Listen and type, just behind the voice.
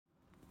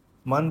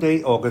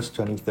Monday, August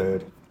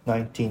 23rd,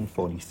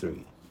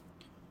 1943.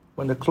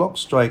 When the clock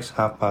strikes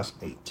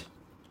 8:30,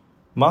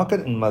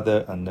 Margaret and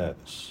Mother are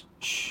nervous.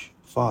 Shh,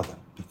 Father,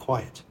 be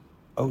quiet.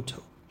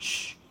 Otto,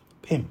 shh.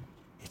 Pim,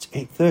 it's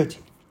 8:30.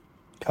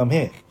 Come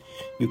here.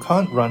 You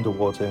can't run the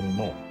water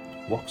anymore.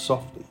 Walk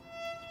softly.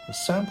 A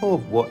sample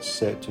of what's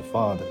said to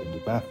Father in the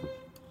bathroom.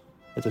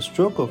 At the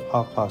stroke of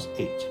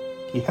 8:30,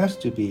 he has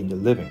to be in the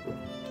living room.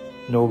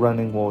 No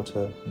running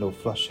water, no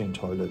flushing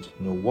toilet,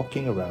 no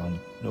walking around,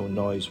 no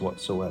noise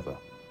whatsoever.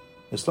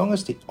 As long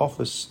as the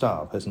office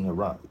staff hasn't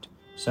arrived,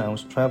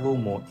 sounds travel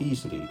more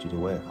easily to the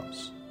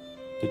warehouse.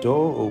 The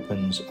door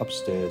opens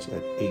upstairs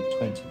at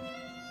 8:20,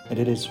 and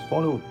it is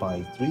followed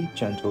by 3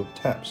 gentle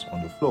taps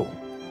on the floor.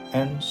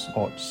 Anne's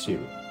hot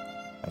cereal.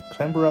 I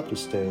clamber up the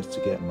stairs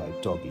to get my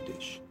doggy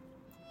dish.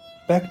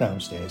 Back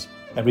downstairs,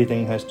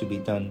 everything has to be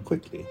done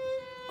quickly.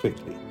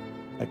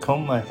 I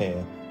comb my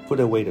hair, put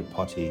away the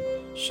potty,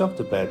 shove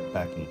the bed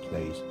back in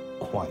place.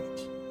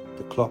 Quiet.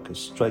 The clock is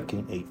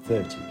striking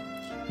 8:30.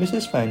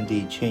 Mrs. Van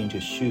D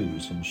changes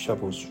shoes and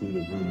shuffles through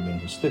the room in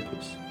his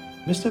slippers.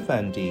 Mr.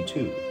 Van D,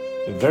 too,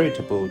 a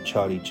veritable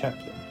Charlie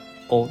Chaplin.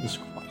 All is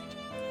quiet.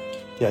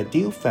 The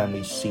ideal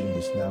family scene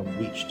has now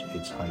reached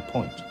its high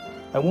point.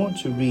 I want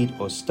to read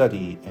or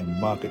study,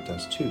 and Margaret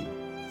does too.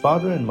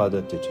 Father and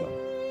Mother ditto.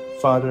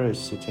 Father is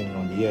sitting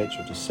on the edge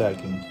of the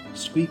sagging,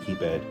 squeaky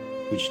bed,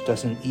 which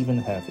doesn't even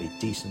have a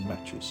decent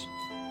mattress.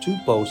 2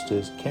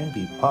 bolsters can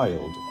be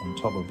piled on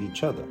top of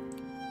each other.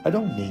 I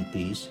don't need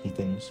these, he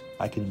thinks.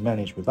 I can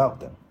manage without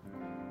them.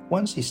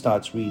 Once he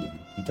starts reading,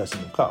 he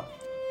doesn't look up.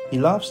 He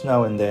laughs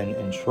now and then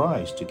and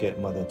tries to get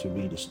Mother to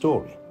read a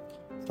story.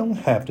 I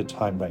don't have the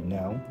time right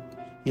now.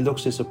 He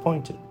looks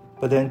disappointed,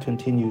 but then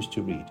continues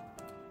to read.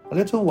 A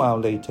little while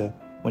later,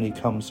 when he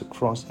comes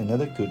across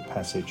another good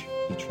passage,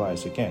 he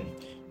tries again.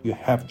 You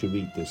have to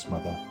read this,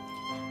 Mother.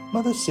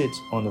 Mother sits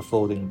on the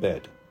folding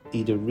bed,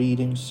 either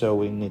reading,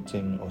 sewing,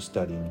 knitting, or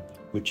studying,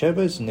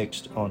 whichever is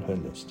next on her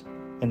list.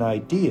 An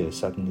idea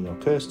suddenly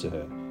occurs to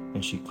her,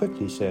 and she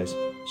quickly says,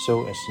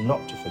 so as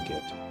not to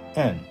forget,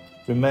 Anne,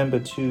 remember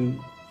to...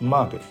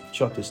 Margaret,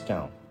 jot this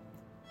down.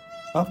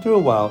 After a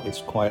while,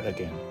 it's quiet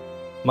again.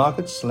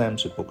 Margaret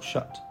slams the book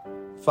shut.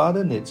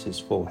 Father knits his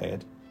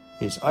forehead,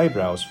 his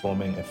eyebrows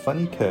forming a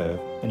funny curve,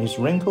 and his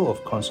wrinkle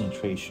of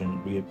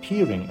concentration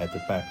reappearing at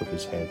the back of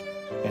his head,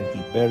 and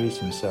he buries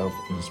himself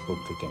in his book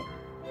again.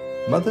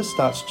 Mother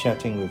starts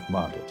chatting with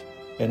Margaret,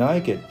 and I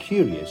get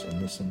curious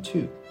and listen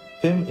too.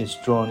 Pim is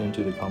drawn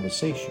into the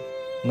conversation.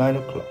 9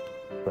 o'clock,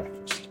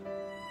 breakfast.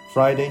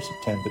 Friday,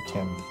 September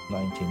 10th,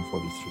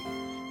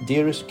 1943.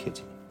 Dearest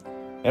Kitty,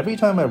 every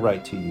time I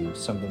write to you,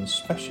 something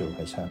special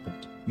has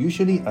happened,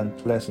 usually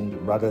unpleasant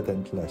rather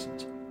than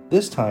pleasant.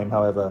 This time,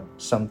 however,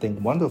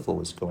 something wonderful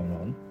is going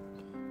on.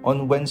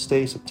 On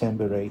Wednesday,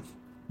 September 8th,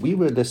 we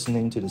were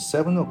listening to the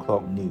 7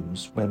 o'clock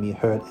news when we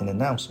heard an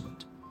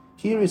announcement.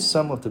 Here is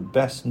some of the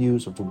best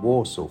news of the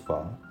war so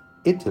far.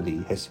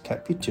 Italy has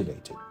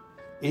capitulated.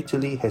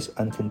 Italy has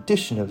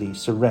unconditionally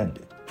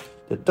surrendered.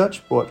 The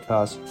Dutch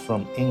broadcast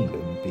from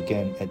England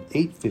began at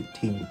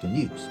 8:15 with the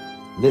news.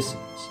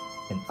 Listeners,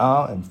 an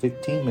hour and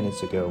 15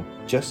 minutes ago,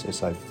 just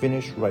as I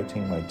finished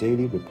writing my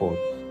daily report,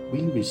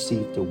 we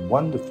received the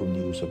wonderful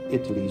news of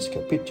Italy's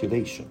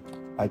capitulation.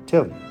 I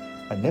tell you,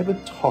 I never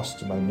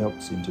tossed my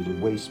notes into the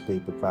waste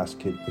paper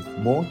basket with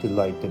more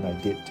delight than I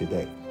did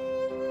today.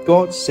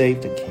 God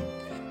Save the King.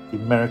 The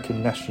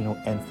American national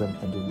anthem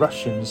and the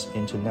Russians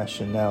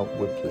Internationale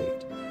were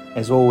played.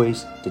 As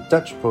always, the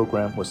Dutch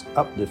program was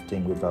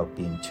uplifting without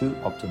being too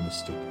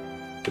optimistic.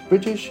 The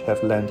British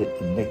have landed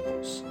in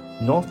Naples.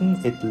 Northern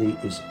Italy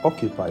is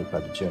occupied by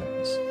the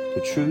Germans.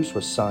 The truce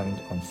was signed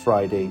on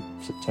Friday,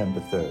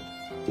 September 3rd,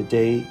 the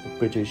day the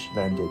British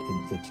landed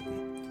in Italy.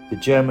 The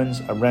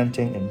Germans are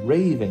ranting and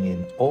raving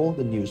in all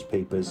the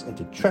newspapers at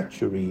the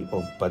treachery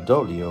of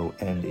Badoglio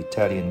and the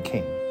Italian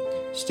king.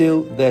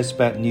 Still, there's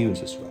bad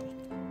news as well.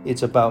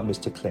 It's about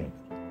Mr. Clayman.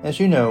 As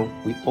you know,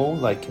 we all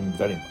like him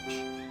very much.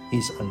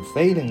 He's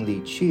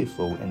unfailingly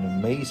cheerful and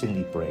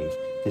amazingly brave,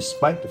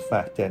 despite the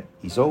fact that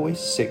he's always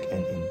sick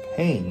and in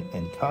pain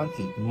and can't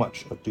eat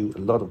much or do a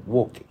lot of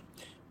walking.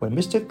 When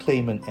Mr.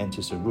 Clayman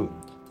enters a room,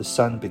 the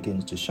sun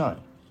begins to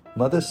shine,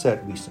 Mother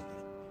said recently,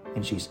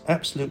 and she's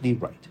absolutely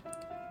right.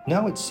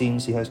 Now it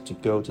seems he has to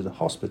go to the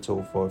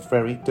hospital for a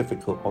very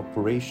difficult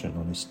operation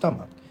on his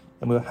stomach,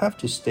 and will have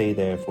to stay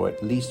there for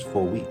at least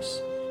 4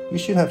 weeks. You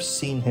should have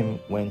seen him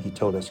when he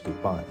told us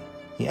goodbye.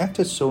 He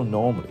acted so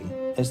normally,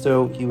 as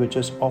though he were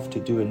just off to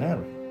do an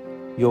errand.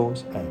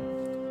 Yours,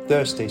 Anne.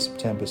 Thursday,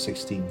 September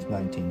 16th,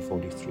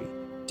 1943.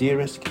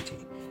 Dearest Kitty,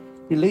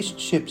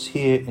 relationships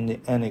here in the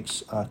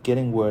annex are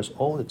getting worse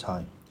all the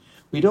time.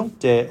 We don't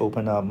dare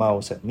open our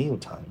mouths at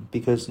mealtime,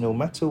 because no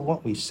matter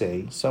what we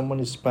say, someone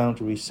is bound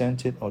to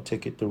resent it or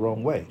take it the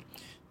wrong way.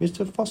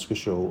 Mr.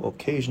 Foskershaw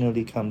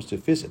occasionally comes to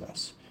visit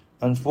us.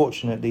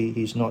 Unfortunately,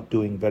 he's not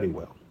doing very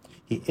well.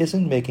 He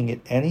isn't making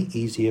it any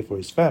easier for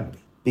his family,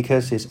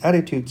 because his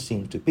attitude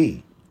seems to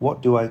be,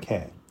 what do I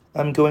care?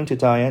 I'm going to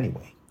die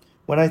anyway.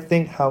 When I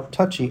think how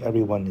touchy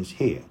everyone is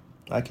here,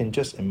 I can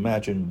just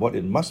imagine what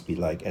it must be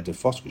like at the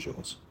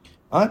Foscajors.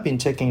 I've been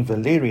taking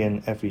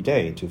valerian every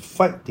day to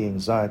fight the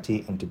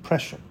anxiety and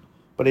depression,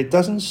 but it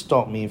doesn't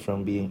stop me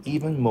from being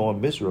even more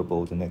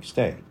miserable the next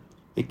day.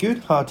 A good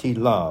hearty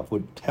laugh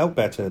would help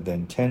better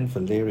than 10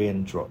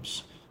 valerian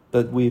drops,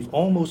 but we've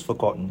almost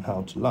forgotten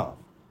how to laugh.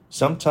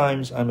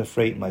 Sometimes I'm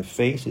afraid my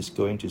face is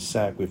going to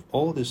sag with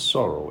all this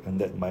sorrow and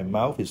that my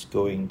mouth is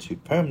going to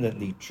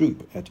permanently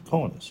droop at the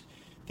corners.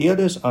 The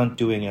others aren't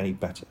doing any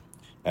better.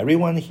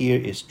 Everyone here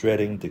is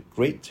dreading the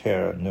great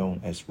terror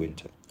known as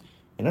winter.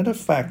 Another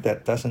fact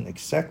that doesn't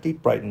exactly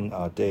brighten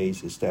our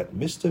days is that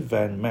Mr.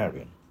 Van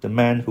Marion, the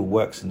man who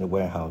works in the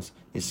warehouse,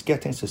 is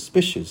getting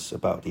suspicious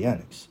about the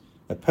annex.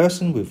 A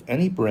person with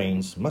any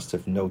brains must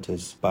have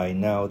noticed by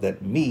now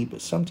that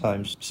Meeb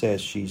sometimes says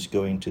she's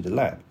going to the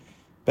lab,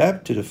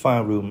 Bab to the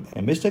file room,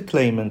 and Mr.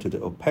 Clayman to the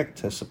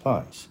Opecta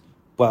supplies,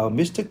 while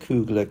Mr.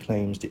 Kugler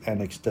claims the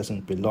annex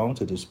doesn't belong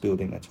to this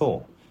building at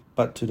all,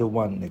 but to the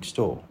one next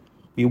door.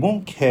 We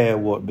won't care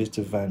what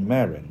Mr. Van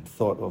Marion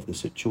thought of the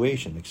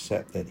situation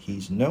except that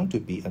he's known to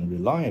be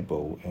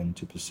unreliable and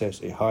to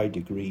possess a high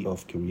degree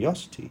of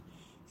curiosity.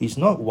 He's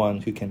not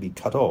one who can be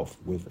cut off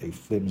with a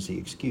flimsy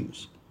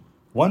excuse.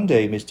 One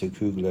day Mr.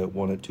 Kugler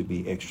wanted to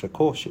be extra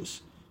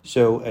cautious,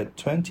 so at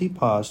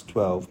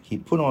 12:20 he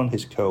put on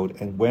his coat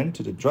and went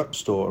to the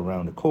drugstore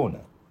around the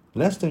corner.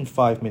 Less than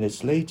 5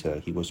 minutes later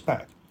he was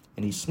back,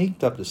 and he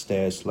sneaked up the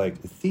stairs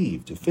like a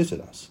thief to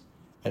visit us.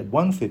 At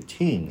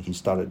 1:15 he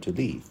started to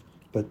leave,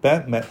 but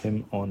Bab met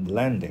him on the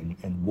landing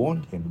and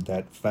warned him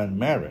that Van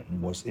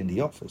Marion was in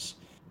the office.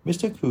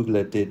 Mr.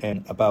 Kugler did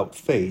an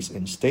about-face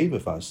and stayed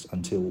with us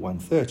until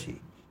 1:30.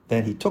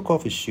 Then he took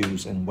off his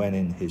shoes and went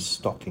in his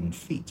stockinged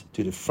feet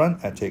to the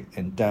front attic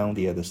and down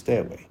the other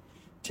stairway,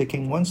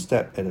 taking one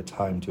step at a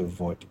time to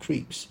avoid the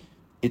creaks.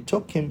 It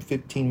took him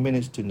 15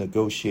 minutes to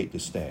negotiate the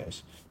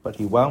stairs, but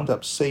he wound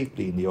up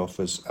safely in the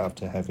office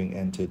after having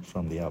entered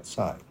from the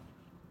outside.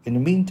 In the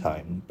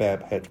meantime,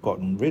 Bab had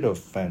gotten rid of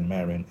Van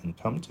Marion and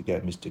come to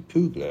get Mr.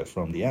 Kugler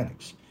from the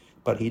annex,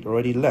 but he'd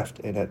already left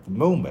and at the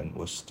moment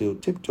was still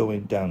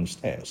tiptoeing down the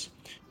stairs.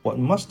 What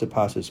must the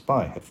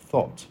passers-by have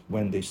thought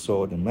when they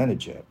saw the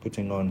manager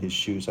putting on his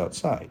shoes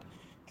outside?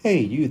 "Hey,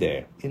 you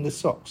there, in the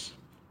socks.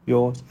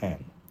 Yours,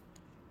 Anne."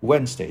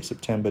 Wednesday,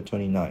 September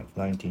 29,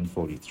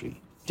 1943.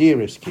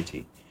 Dearest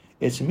Kitty,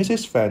 it's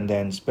Mrs. Van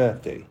Dan's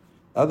birthday.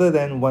 Other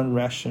than one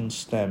ration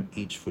stamp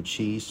each for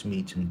cheese,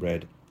 meat, and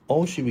bread,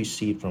 all she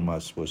received from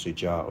us was a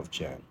jar of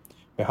jam.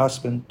 Her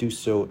husband,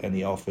 Dussault, and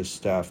the office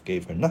staff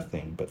gave her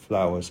nothing but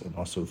flowers and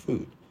also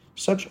food.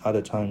 Such are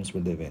the times we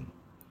live in.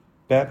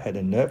 Bab had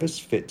a nervous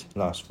fit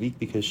last week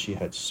because she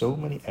had so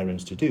many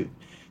errands to do.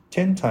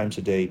 10 times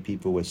a day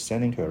people were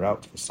sending her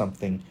out for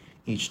something,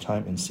 each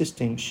time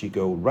insisting she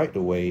go right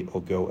away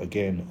or go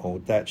again or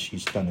that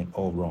she's done it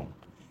all wrong.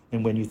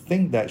 And when you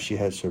think that she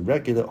has her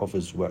regular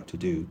office work to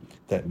do,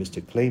 that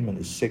Mr. Clayman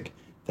is sick,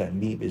 that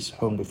Meeb is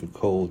home with a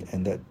cold,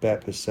 and that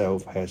Bab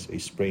herself has a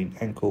sprained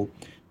ankle,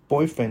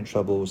 boyfriend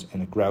troubles,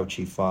 and a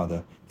grouchy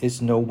father, it's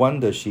no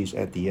wonder she's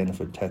at the end of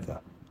her tether.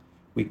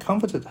 We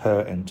comforted her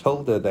and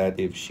told her that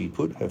if she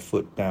put her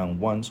foot down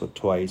once or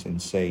twice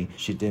and say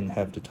she didn't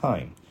have the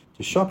time,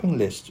 the shopping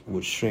list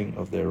would shrink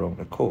of their own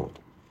accord.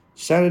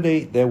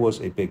 Saturday there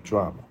was a big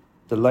drama,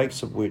 the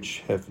likes of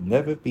which have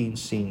never been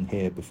seen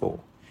here before.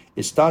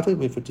 It started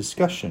with a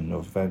discussion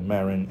of Van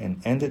Marion and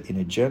ended in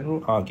a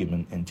general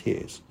argument and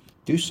tears.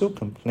 Dussault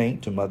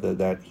complained to Mother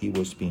that he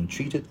was being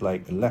treated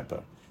like a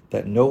leper,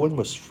 that no one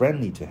was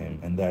friendly to him,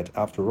 and that,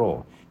 after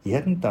all, he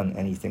hadn't done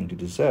anything to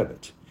deserve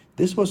it.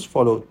 This was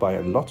followed by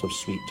a lot of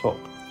sweet talk,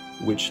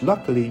 which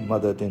luckily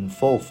Mother didn't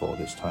fall for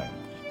this time.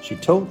 She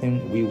told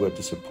him we were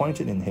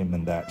disappointed in him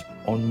and that,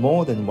 on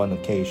more than one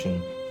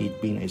occasion, he'd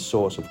been a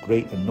source of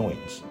great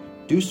annoyance.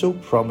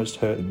 Dussault promised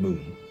her the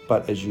moon,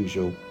 but as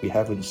usual, we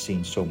haven't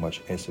seen so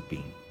much as a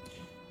beam.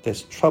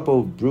 There's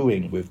trouble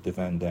brewing with the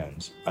Van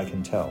Dans, I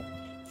can tell.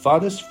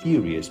 Father's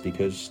furious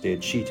because they're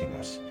cheating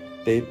us.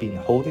 They've been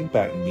holding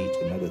back meat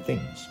and other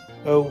things.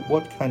 Oh,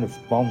 what kind of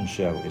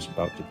bombshell is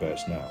about to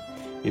burst now?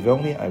 If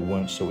only I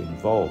weren't so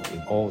involved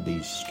in all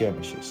these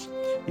skirmishes.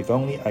 If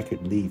only I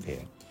could leave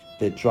here.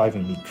 They're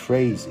driving me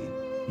crazy.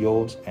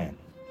 Yours, Anne.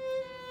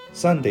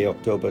 Sunday,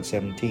 October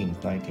 17,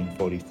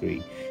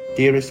 1943.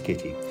 Dearest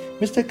Kitty,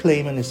 Mr.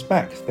 Clayman is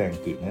back,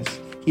 thank goodness.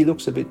 He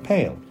looks a bit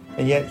pale,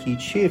 and yet he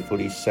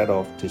cheerfully set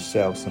off to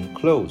sell some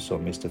clothes for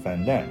Mr.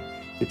 Van Dam.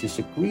 The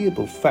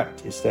disagreeable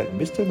fact is that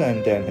Mr.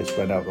 Van Dam has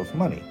run out of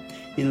money.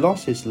 He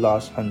lost his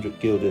last 100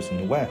 guilders in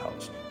the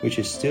warehouse, which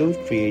is still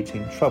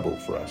creating trouble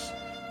for us.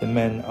 The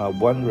men are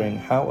wondering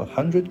how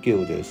 100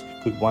 guilders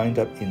could wind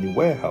up in the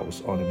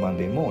warehouse on a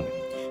Monday morning.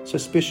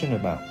 Suspicion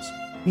abounds.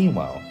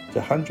 Meanwhile, the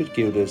 100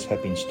 guilders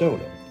have been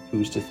stolen.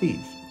 Who's the thief?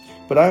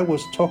 But I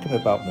was talking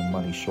about the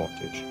money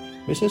shortage.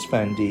 Mrs.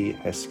 Van D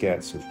has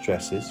scats of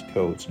dresses,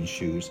 coats, and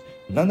shoes,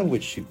 none of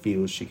which she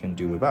feels she can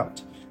do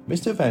without.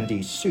 Mr. Van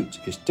D's suit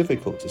is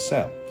difficult to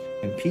sell,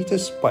 and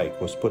Peter's spike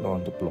was put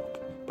on the block,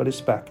 but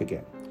it's back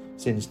again,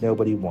 since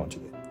nobody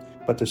wanted it.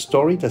 But the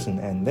story doesn't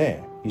end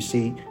there. You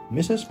see,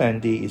 Mrs. Van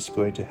D is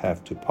going to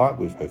have to part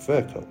with her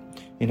fur coat.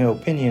 In her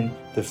opinion,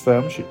 the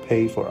firm should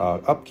pay for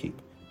our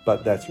upkeep,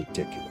 but that's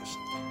ridiculous.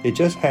 They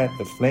just had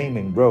a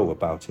flaming row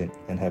about it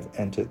and have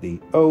entered the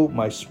 "oh,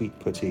 my sweet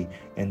putty"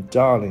 and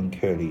 "darling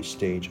Curly"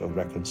 stage of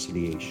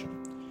reconciliation.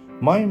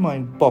 My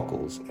mind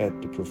boggles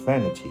at the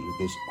profanity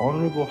this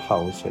honorable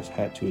house has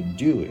had to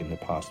endure in the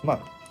past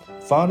month.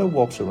 Father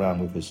walks around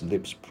with his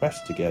lips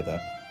pressed together,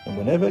 and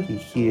whenever he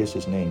hears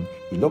his name,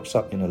 he looks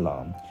up in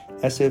alarm,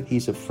 as if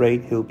he's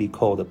afraid he'll be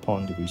called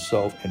upon to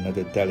resolve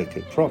another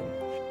delicate problem.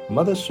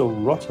 Mother so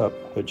wrought up,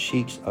 her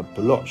cheeks are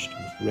blotched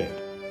with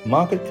red.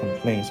 Margaret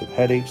complains of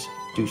headaches,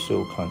 do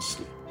so can't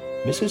sleep.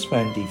 Mrs.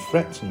 Van D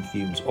frets and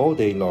fumes all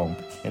day long,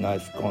 and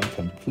I've gone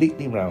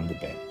completely round the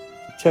bend.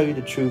 To tell you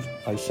the truth,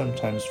 I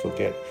sometimes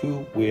forget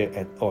who we're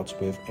at odds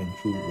with and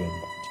who we're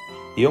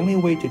not. The only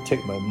way to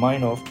take my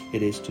mind off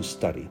it is to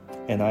study,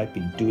 and I've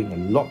been doing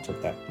a lot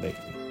of that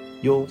lately.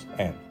 Yours,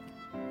 Anne.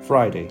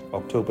 Friday,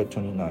 October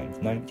 29,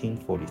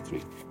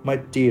 1943. My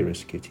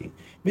dearest Kitty,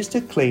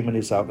 Mr. Clayman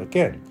is out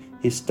again.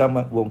 His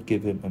stomach won't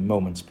give him a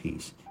moment's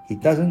peace. He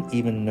doesn't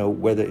even know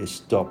whether it's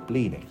stopped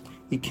bleeding.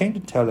 He came to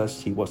tell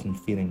us he wasn't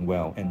feeling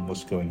well and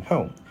was going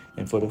home,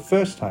 and for the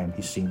first time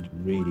he seemed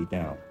really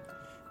down.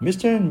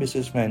 Mr. and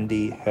Mrs. Van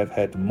D have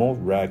had more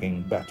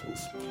ragging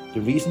battles.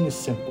 The reason is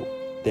simple.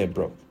 They're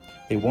broke.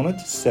 They wanted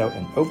to sell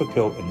an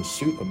overcoat and a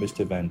suit of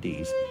Mr. Van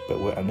D's, but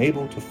were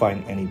unable to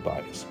find any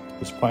buyers.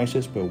 His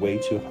prices were way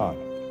too high.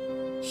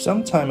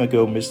 Some time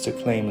ago, Mr.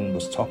 Clayman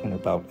was talking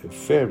about a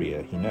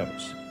farrier he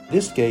knows.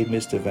 This gave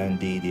Mr. Van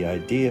D the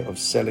idea of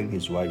selling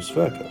his wife's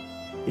fur coat.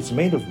 It's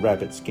made of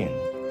rabbit skin,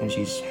 and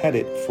she's had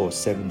it for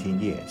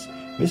 17 years.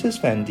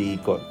 Mrs. Van D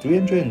got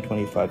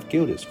 325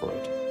 guilders for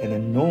it, an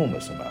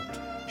enormous amount.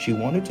 She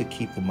wanted to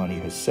keep the money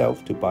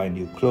herself to buy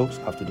new clothes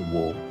after the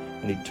war,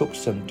 and it took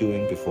some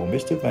doing before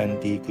Mr. Van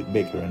D could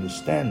make her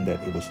understand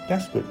that it was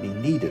desperately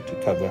needed to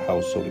cover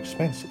household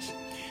expenses.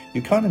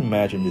 You can't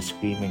imagine the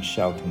screaming,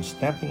 shouting,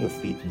 stamping of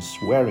feet and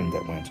swearing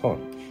that went on.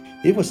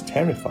 It was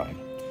terrifying.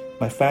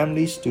 My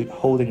family stood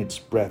holding its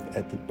breath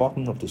at the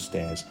bottom of the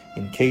stairs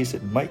in case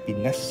it might be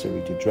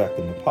necessary to drag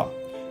them apart.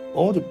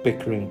 All the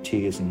bickering,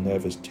 tears, and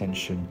nervous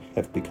tension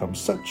have become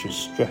such a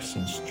stress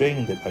and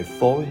strain that I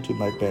fall into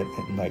my bed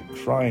at night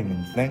crying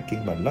and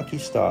thanking my lucky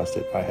stars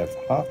that I have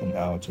half an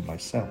hour to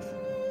myself.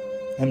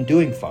 I'm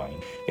doing fine,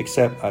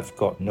 except I've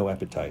got no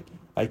appetite.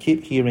 I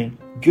keep hearing,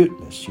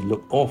 "Goodness, you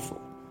look awful."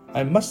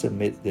 I must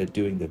admit they're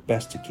doing their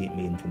best to keep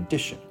me in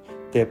condition.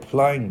 They're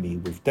plying me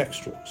with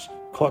dextrose,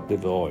 cod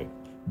liver oil,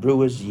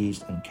 brewer's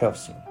yeast, and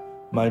calcium.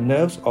 My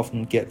nerves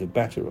often get the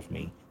better of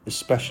me,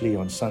 especially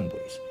on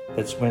Sundays.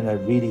 That's when I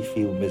really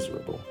feel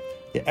miserable.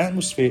 The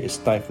atmosphere is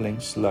stifling,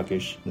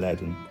 sluggish,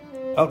 leaden.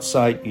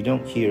 Outside, you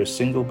don't hear a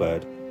single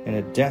bird, and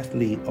a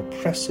deathly,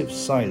 oppressive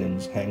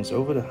silence hangs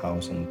over the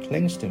house and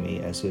clings to me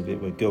as if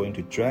it were going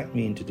to drag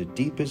me into the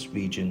deepest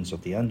regions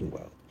of the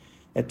underworld.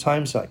 At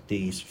times like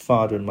these,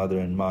 Father, Mother,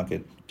 and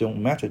Margaret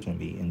don't matter to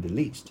me in the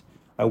least.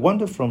 I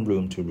wander from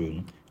room to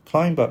room,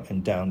 climb up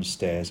and down the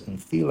stairs,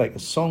 and feel like a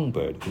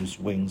songbird whose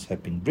wings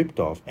have been ripped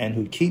off and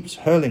who keeps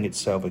hurling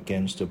itself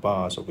against the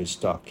bars of its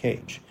dark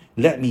cage.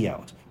 Let me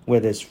out, where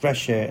there's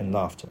fresh air and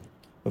laughter.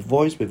 A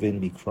voice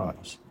within me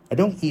cries. I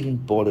don't even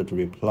bother to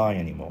reply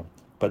anymore,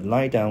 but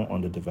lie down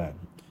on the divan.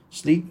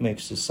 Sleep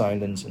makes the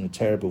silence and the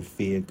terrible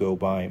fear go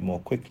by more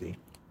quickly,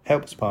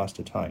 helps pass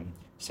the time,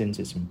 since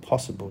it's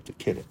impossible to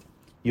kill it.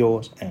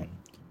 Yours, Anne.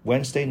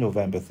 Wednesday,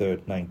 November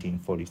 3rd,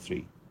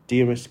 1943.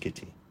 Dearest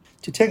Kitty,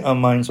 to take our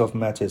minds off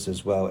matters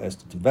as well as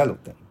to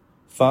develop them,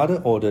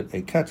 Father ordered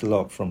a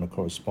catalogue from a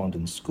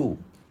correspondence school.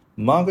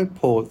 Margaret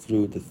pored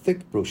through the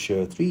thick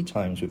brochure 3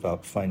 times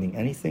without finding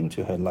anything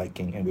to her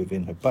liking and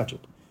within her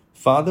budget.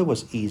 Father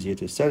was easier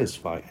to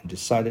satisfy and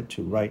decided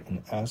to write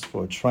and ask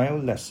for a trial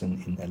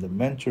lesson in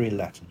elementary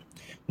Latin.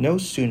 No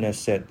sooner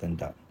said than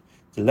done.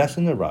 The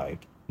lesson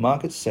arrived.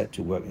 Margaret set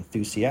to work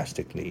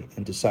enthusiastically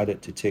and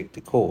decided to take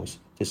the course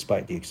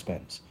despite the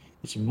expense.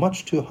 It's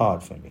much too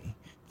hard for me,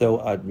 though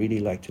I'd really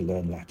like to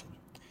learn Latin.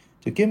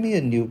 To give me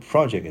a new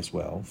project as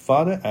well,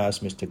 Father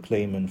asked Mr.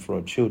 Clayman for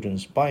a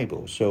children's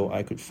Bible so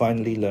I could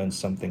finally learn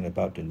something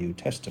about the New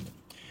Testament.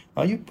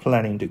 Are you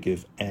planning to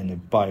give Anne a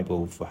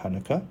Bible for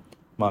Hanukkah?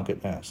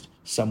 Margaret asked,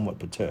 somewhat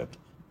perturbed.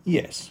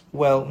 Yes,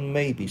 well,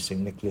 maybe St.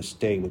 Nicholas'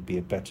 Day would be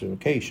a better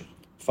occasion,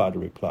 Father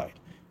replied.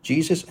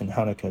 Jesus and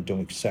Hanukkah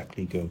don't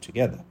exactly go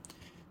together.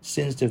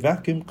 Since the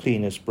vacuum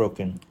cleaner's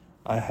broken,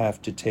 I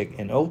have to take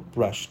an old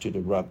brush to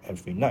the rug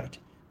every night.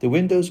 The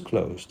window's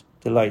closed,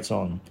 the lights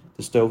on,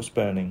 the stove's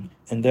burning,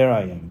 and there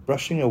I am,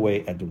 brushing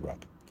away at the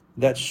rug.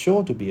 That's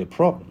sure to be a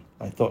problem,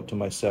 I thought to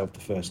myself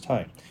the first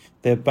time.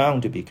 There are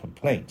bound to be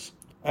complaints.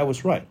 I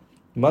was right.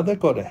 Mother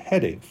got a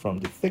headache from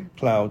the thick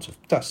clouds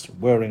of dust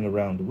whirling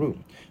around the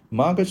room.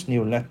 Margaret's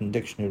new Latin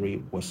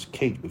dictionary was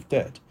caked with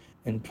dirt,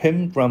 and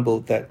Pim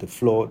grumbled that the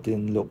floor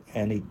didn't look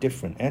any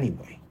different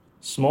anyway.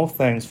 Small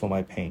thanks for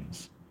my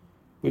pains.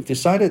 We've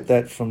decided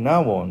that from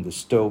now on the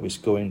stove is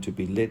going to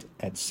be lit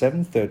at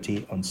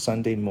 7:30 on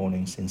Sunday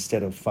mornings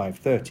instead of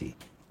 5:30.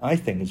 I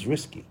think it's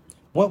risky.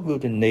 What will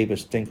the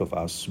neighbors think of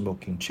our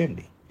smoking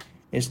chimney?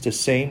 It's the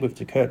same with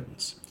the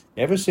curtains.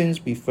 Ever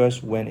since we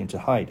first went into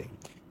hiding,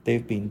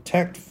 they've been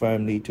tacked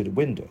firmly to the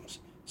windows.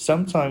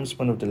 Sometimes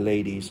one of the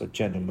ladies or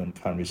gentlemen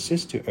can't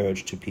resist the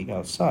urge to peek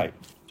outside.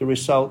 The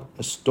result,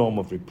 a storm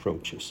of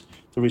reproaches.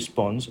 The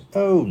response,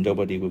 oh,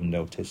 nobody will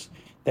notice.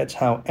 That's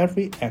how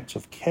every act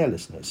of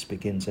carelessness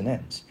begins and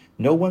ends.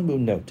 No one will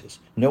notice.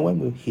 No one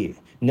will hear.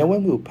 No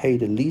one will pay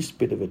the least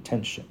bit of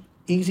attention.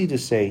 Easy to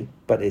say,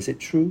 but is it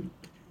true?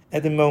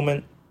 At the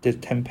moment, the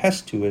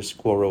tempestuous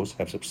quarrels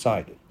have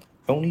subsided.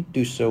 Only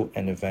Dusso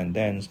and the Van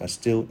Dans are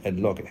still at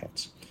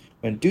loggerheads.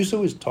 When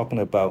Dusso is talking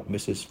about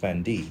Mrs.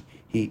 Van D,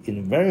 he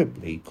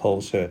invariably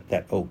calls her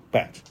that old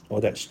bat or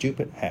that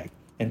stupid hag,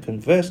 and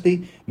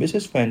conversely,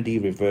 Mrs. Van D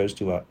refers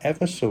to our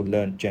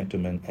ever-so-learned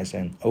gentleman as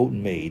an old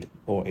maid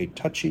or a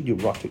touchy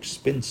neurotic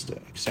spinster,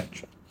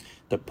 etc.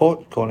 The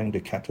pot calling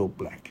the kettle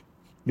black.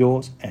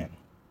 Yours, Anne.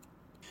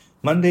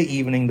 Monday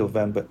evening,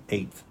 November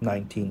 8th,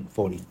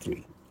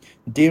 1943.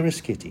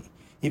 Dearest Kitty,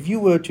 if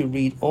you were to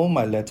read all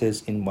my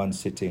letters in one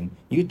sitting,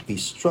 you'd be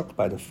struck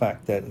by the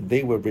fact that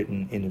they were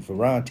written in a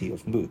variety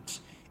of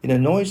moods. It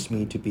annoys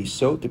me to be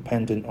so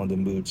dependent on the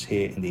moods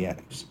here in the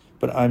annex,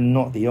 but I'm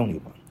not the only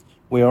one.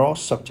 We are all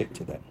subject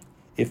to them.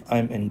 If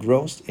I'm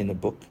engrossed in a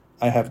book,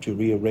 I have to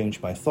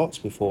rearrange my thoughts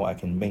before I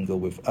can mingle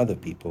with other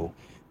people,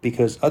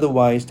 because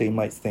otherwise they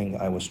might think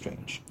I was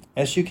strange.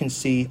 As you can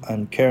see,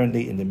 I'm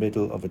currently in the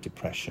middle of a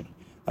depression.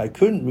 I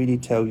couldn't really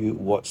tell you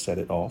what set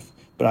it off,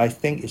 but I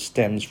think it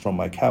stems from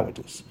my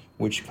cowardice,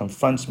 which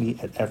confronts me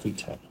at every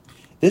turn.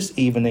 This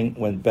evening,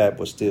 when Bab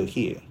was still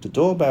here, the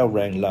doorbell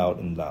rang loud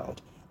and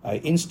loud. I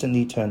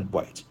instantly turned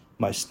white,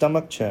 my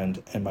stomach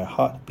churned, and my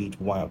heart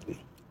beat wildly,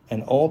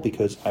 and all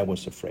because I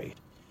was afraid.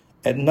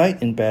 At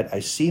night in bed,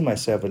 I see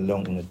myself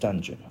alone in a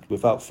dungeon,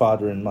 without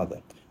father and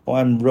mother, or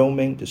I'm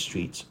roaming the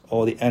streets,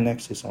 or the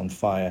annex is on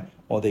fire,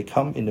 or they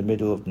come in the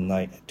middle of the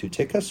night to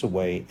take us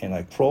away, and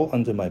I crawl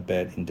under my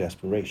bed in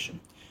desperation.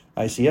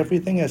 I see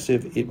everything as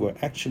if it were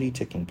actually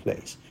taking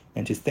place,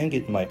 and to think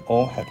it might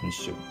all happen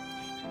soon.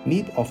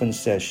 Meep often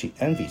says she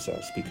envies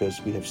us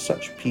because we have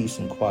such peace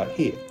and quiet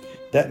here.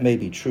 That may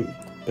be true,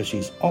 but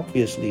she's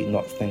obviously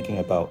not thinking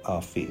about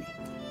our fear.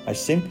 I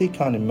simply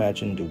can't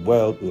imagine the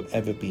world will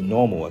ever be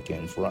normal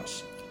again for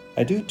us.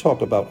 I do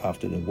talk about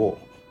after the war,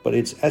 but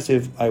it's as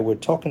if I were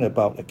talking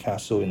about a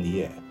castle in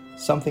the air,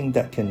 something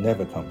that can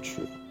never come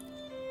true.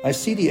 I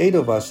see the 8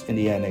 of us in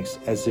the annex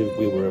as if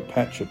we were a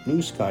patch of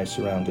blue sky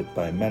surrounded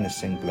by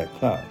menacing black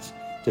clouds.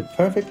 The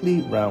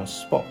perfectly round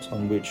spot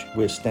on which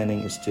we're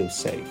standing is still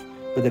safe,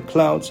 but the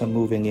clouds are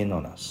moving in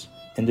on us,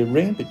 and the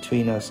ring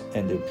between us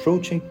and the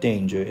approaching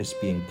danger is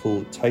being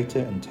pulled tighter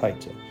and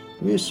tighter.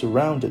 We are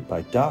surrounded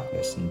by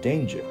darkness and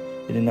danger,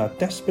 and in our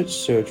desperate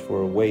search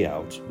for a way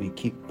out, we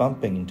keep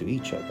bumping into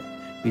each other.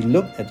 We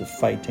look at the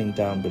fighting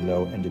down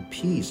below and the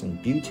peace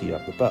and beauty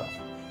up above.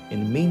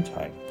 In the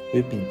meantime,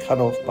 we've been cut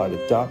off by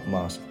the dark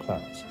mass of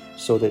clouds,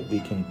 so that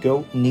we can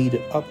go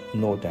neither up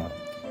nor down.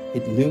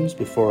 It looms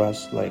before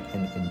us like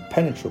an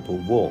impenetrable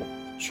wall,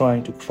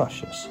 trying to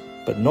crush us,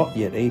 but not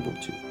yet able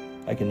to.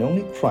 I can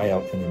only cry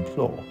out and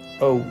implore,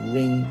 oh,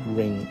 ring,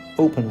 ring,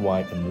 open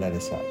wide and let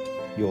us out.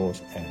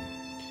 Yours, Anne.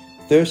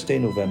 Thursday,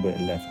 November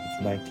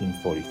 11th,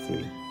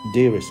 1943.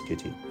 Dearest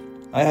Kitty,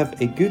 I have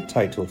a good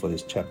title for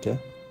this chapter,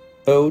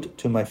 Ode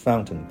to My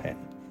Fountain Pen,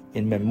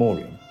 in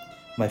Memoriam.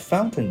 My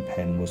fountain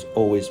pen was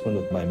always one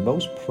of my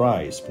most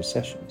prized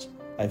possessions.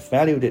 I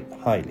valued it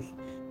highly,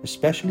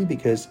 especially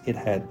because it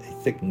had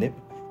a thick nib,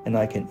 and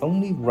I can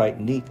only write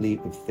neatly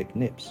with thick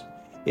nibs.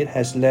 It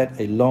has led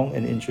a long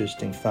and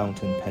interesting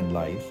fountain pen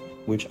life,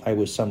 which I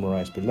will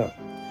summarize below.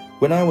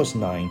 When I was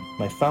 9,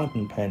 my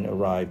fountain pen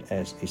arrived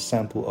as a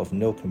sample of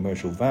no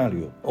commercial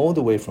value, all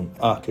the way from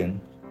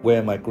Aachen,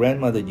 where my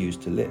grandmother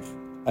used to live.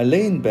 I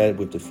lay in bed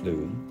with the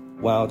flu,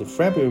 while the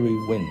February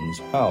winds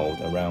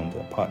howled around the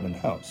apartment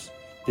house.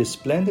 This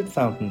splendid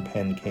fountain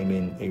pen came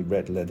in a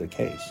red leather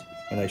case,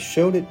 and I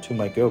showed it to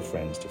my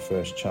girlfriends the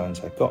first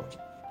chance I got.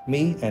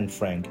 Me and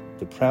Frank,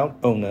 the proud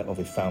owner of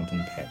a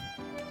fountain pen.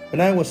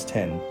 When I was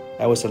 10,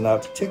 I was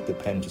allowed to take the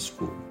pen to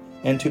school,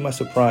 and to my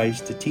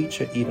surprise, the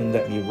teacher even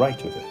let me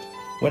write with it.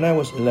 When I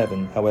was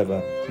 11,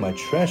 however, my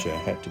treasure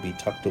had to be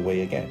tucked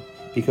away again,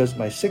 because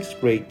my 6th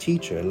grade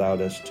teacher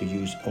allowed us to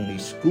use only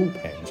school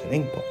pens and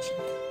inkpots.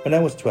 When I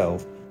was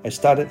 12, I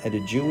started at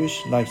the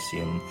Jewish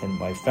Lyceum, and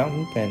my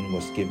fountain pen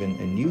was given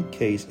a new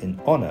case in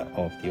honor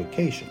of the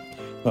occasion.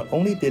 Not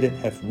only did it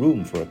have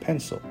room for a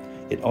pencil,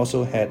 it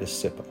also had a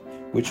zipper,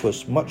 which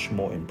was much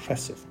more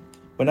impressive.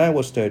 When I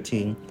was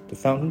 13, the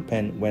fountain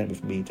pen went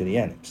with me to the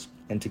annex,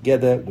 and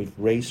together we've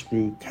raced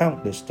through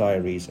countless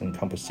diaries and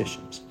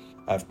compositions.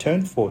 I've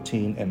turned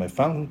 14, and my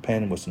fountain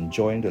pen was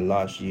enjoying the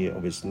last year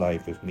of its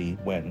life with me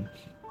when,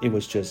 it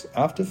was just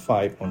after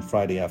 5 on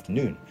Friday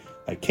afternoon,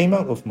 I came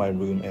out of my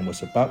room and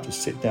was about to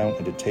sit down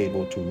at the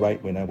table to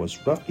write when I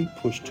was roughly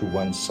pushed to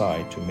one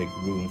side to make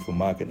room for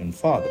Margaret and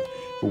Father,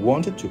 who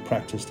wanted to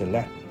practice the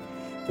Latin.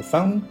 The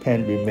fountain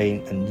pen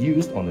remained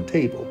unused on the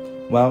table,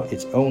 while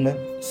its owner,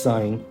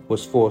 sighing,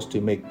 was forced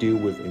to make do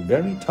with a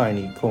very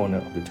tiny corner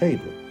of the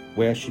table.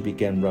 where she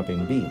began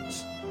rubbing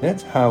beans.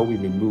 That's how we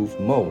remove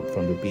mold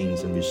from the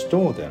beans and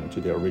restore them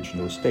to their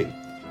original state.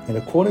 At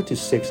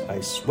 5:45,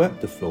 I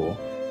swept the floor,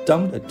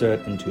 dumped the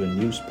dirt into a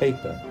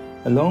newspaper,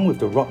 along with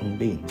the rotten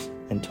beans,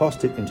 and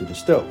tossed it into the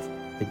stove.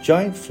 A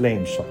giant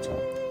flame shot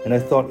up, and I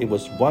thought it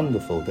was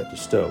wonderful that the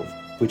stove,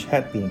 which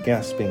had been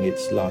gasping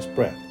its last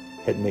breath,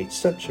 had made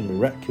such a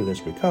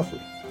miraculous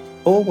recovery.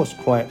 All was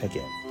quiet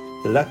again.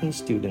 The Latin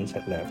students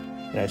had left,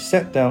 and I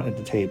sat down at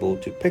the table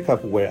to pick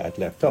up where I'd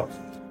left off.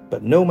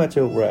 But no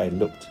matter where I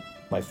looked,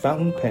 my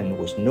fountain pen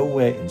was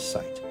nowhere in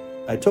sight.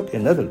 I took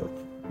another look.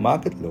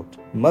 Margaret looked,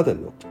 Mother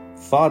looked,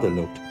 Father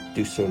looked,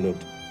 Dusso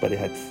looked, but it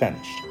had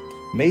vanished.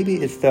 Maybe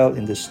it fell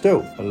in the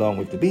stove along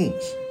with the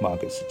beans,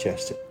 Margaret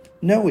suggested.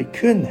 No, it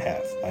couldn't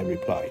have, I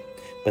replied.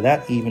 But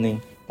that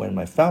evening, when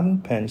my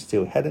fountain pen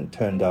still hadn't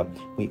turned up,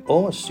 we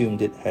all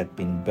assumed it had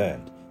been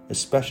burned,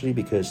 especially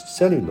because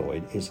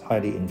celluloid is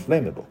highly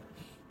inflammable.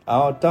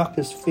 Our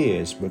darkest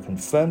fears were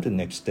confirmed the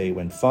next day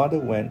when Father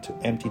went to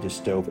empty the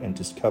stove and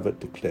discovered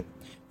the clip,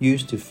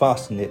 used to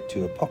fasten it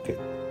to a pocket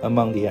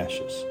among the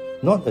ashes.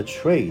 Not a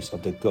trace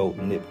of the gold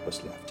nib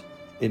was left.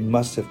 It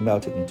must have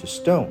melted into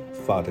stone,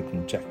 Father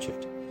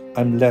conjectured.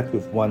 I'm left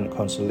with one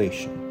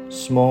consolation,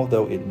 small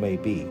though it may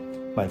be.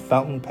 My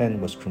fountain pen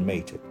was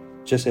cremated,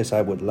 just as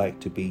I would like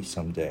to be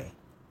someday.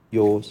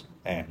 Yours,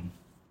 Anne.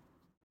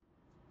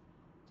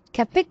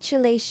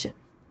 Capitulation.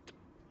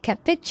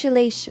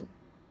 Capitulation.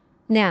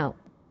 Now,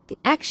 the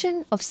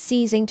action of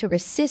ceasing to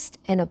resist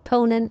an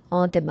opponent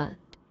on demand.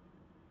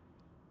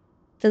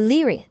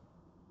 Valerian.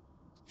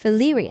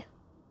 Valerian.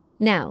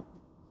 Now,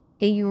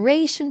 a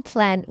Eurasian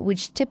plant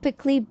which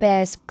typically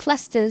bears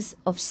clusters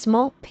of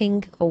small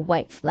pink or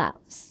white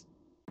flowers.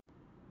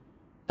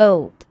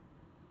 Ode.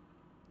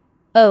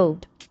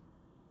 Ode.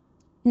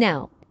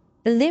 Now,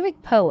 a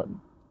lyric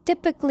poem,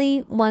 typically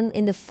one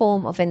in the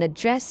form of an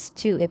address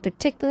to a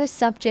particular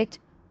subject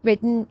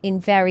written in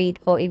varied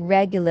or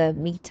irregular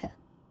meter.